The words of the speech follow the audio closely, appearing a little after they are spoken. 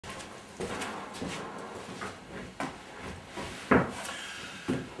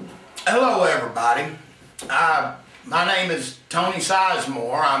Hello everybody. My name is Tony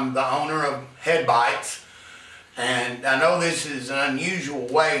Sizemore. I'm the owner of Head Bites, and I know this is an unusual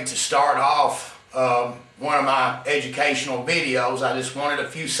way to start off one of my educational videos. I just wanted a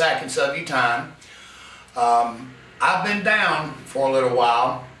few seconds of your time. I've been down for a little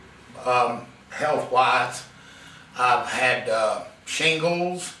while, health-wise. I've had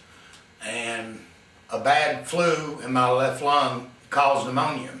shingles and a bad flu in my left lung caused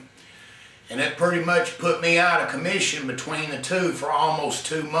pneumonia. And it pretty much put me out of commission between the two for almost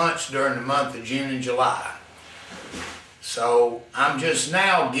 2 months during the month of June and July. So I'm just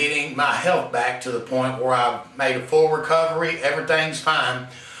now getting my health back to the point where I've made a full recovery. Everything's fine.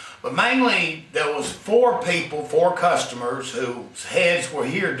 But mainly there was 4 customers whose heads were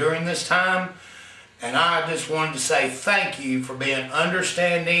here during this time. And I just wanted to say thank you for being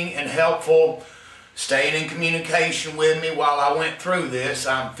understanding and helpful, staying in communication with me while I went through this.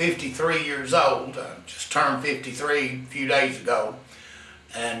 I'm 53 years old. I just turned 53 a few days ago.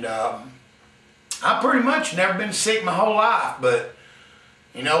 And I pretty much never been sick my whole life, but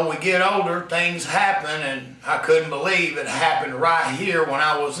you know, we get older, things happen, and I couldn't believe it happened right here when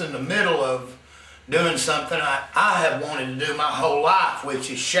I was in the middle of doing something I have wanted to do my whole life,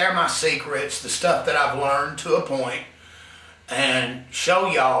 which is share my secrets, the stuff that I've learned to a point, and show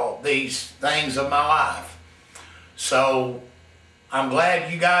y'all these things of my life. So I'm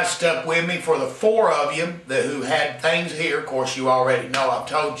glad you guys stuck with me. For the 4 of you who had things here, of course you already know, I've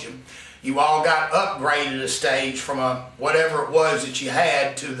told you, you all got upgraded a stage from whatever it was that you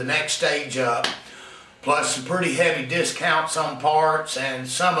had to the next stage up, plus some pretty heavy discounts on parts, and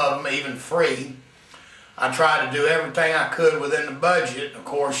some of them even free. I tried to do everything I could within the budget. Of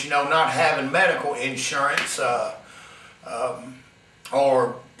course, you know, not having medical insurance,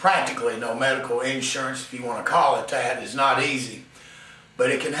 or practically no medical insurance, if you want to call it that, is not easy.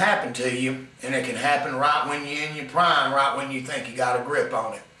 But it can happen to you, and it can happen right when you're in your prime, right when you think you got a grip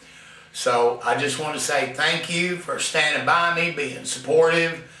on it. So I just want to say thank you for standing by me, being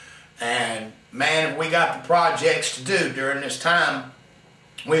supportive, and man, we got the projects to do during this time.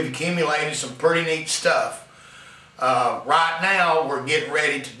 We've accumulated some pretty neat stuff. Right now we're getting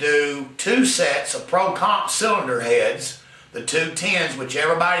ready to do 2 sets of ProComp cylinder heads, the 210s, which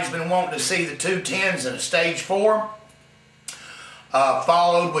everybody's been wanting to see, the 210s in a stage 4.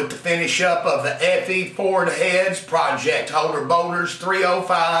 Followed with the finish up of the FE Ford heads, Project Holder Bolters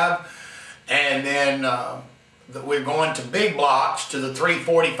 305, and then we're going to big blocks to the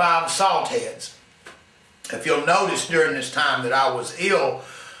 345 assault heads. If you'll notice during this time that I was ill,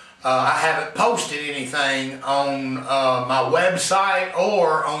 I haven't posted anything on my website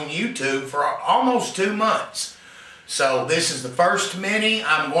or on YouTube for almost 2 months. So this is the first mini.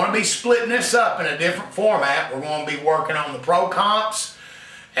 I'm going to be splitting this up in a different format. We're going to be working on the ProComps,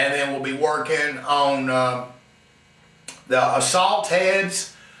 and then we'll be working on the assault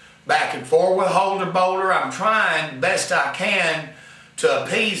heads, back and forth with holder bolter. I'm trying best I can to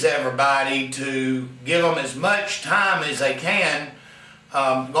appease everybody, to give them as much time as they can.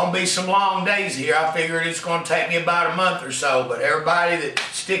 Going to be some long days here. I figured it's going to take me about a month or so, but everybody that's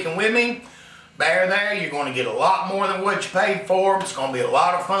sticking with me, bear there. You're going to get a lot more than what you paid for. It's going to be a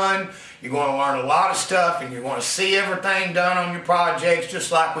lot of fun. You're going to learn a lot of stuff, and you're going to see everything done on your projects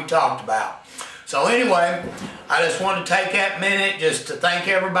just like we talked about. So anyway, I just wanted to take that minute just to thank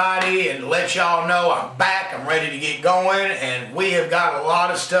everybody and let y'all know I'm back. I'm ready to get going, and we have got a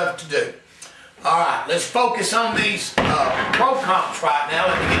lot of stuff to do. Alright, let's focus on these ProComps right now.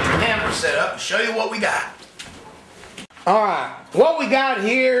 Let me get the camera set up and show you what we got. Alright, what we got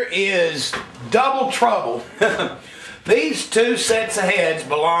here is double trouble. These 2 sets of heads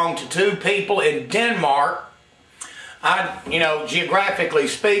belong to 2 people in Denmark. You know, geographically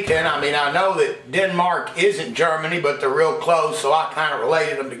speaking, I mean, I know that Denmark isn't Germany, but they're real close, so I kind of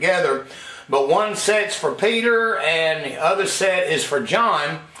related them together. But one set's for Peter, and the other set is for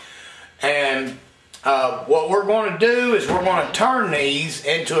John. And what we're going to do is we're going to turn these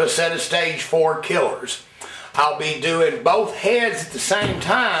into a set of stage 4 killers. I'll be doing both heads at the same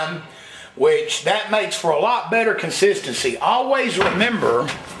time, which that makes for a lot better consistency. Always remember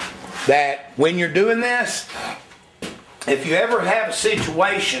that when you're doing this, if you ever have a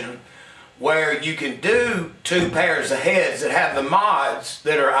situation where you can do 2 pairs of heads that have the mods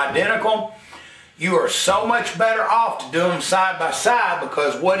that are identical, you are so much better off to do them side by side,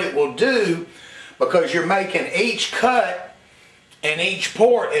 because what it will do, because you're making each cut and each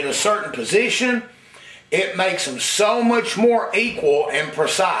port in a certain position, it makes them so much more equal and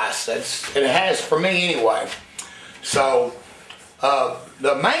precise. It has for me anyway. So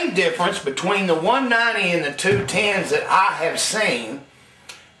The main difference between the 190 and the 210s that I have seen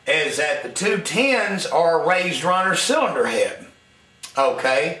is that the 210s are a raised runner cylinder head.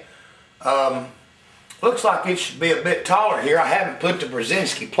 Okay. Looks like it should be a bit taller here. I haven't put the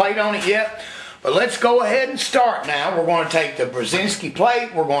Brzezinski plate on it yet. But let's go ahead and start now. We're going to take the Brzezinski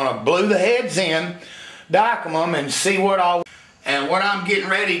plate. We're going to glue the heads in, dichroom them, and see what all... And what I'm getting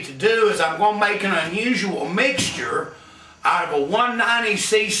ready to do is I'm going to make an unusual mixture out of a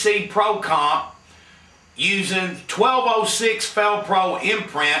 190cc ProComp using 1206 Felpro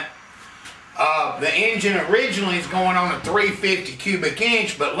imprint. The engine originally is going on a 350 cubic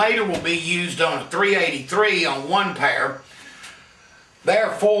inch, but later will be used on a 383 on one pair.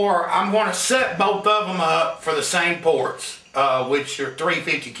 Therefore, I'm going to set both of them up for the same ports, which are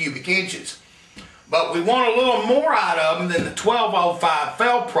 350 cubic inches. But we want a little more out of them than the 1205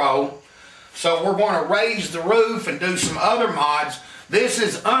 Felpro, so we're going to raise the roof and do some other mods. This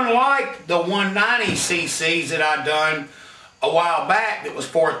is unlike the 190cc's that I done a while back that was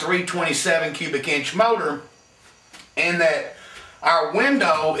for a 327 cubic inch motor, in that our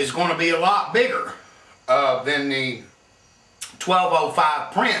window is going to be a lot bigger than the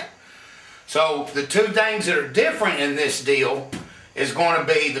 1205 print. So the two things that are different in this deal is going to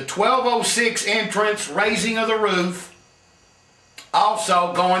be the 1206 entrance raising of the roof,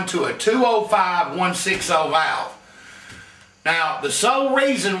 also going to a 205 160 valve. Now, the sole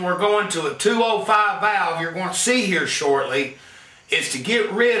reason we're going to a 205 valve, you're going to see here shortly, is to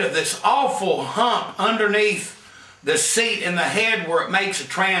get rid of this awful hump underneath the seat and the head where it makes a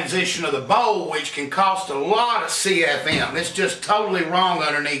transition of the bowl, which can cost a lot of CFM. It's just totally wrong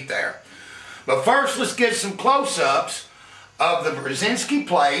underneath there. But first, let's get some close-ups of the Brzezinski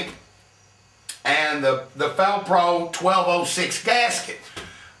plate and the Felpro 1206 gasket,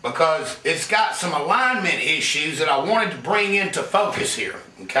 because it's got some alignment issues that I wanted to bring into focus here,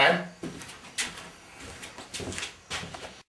 okay?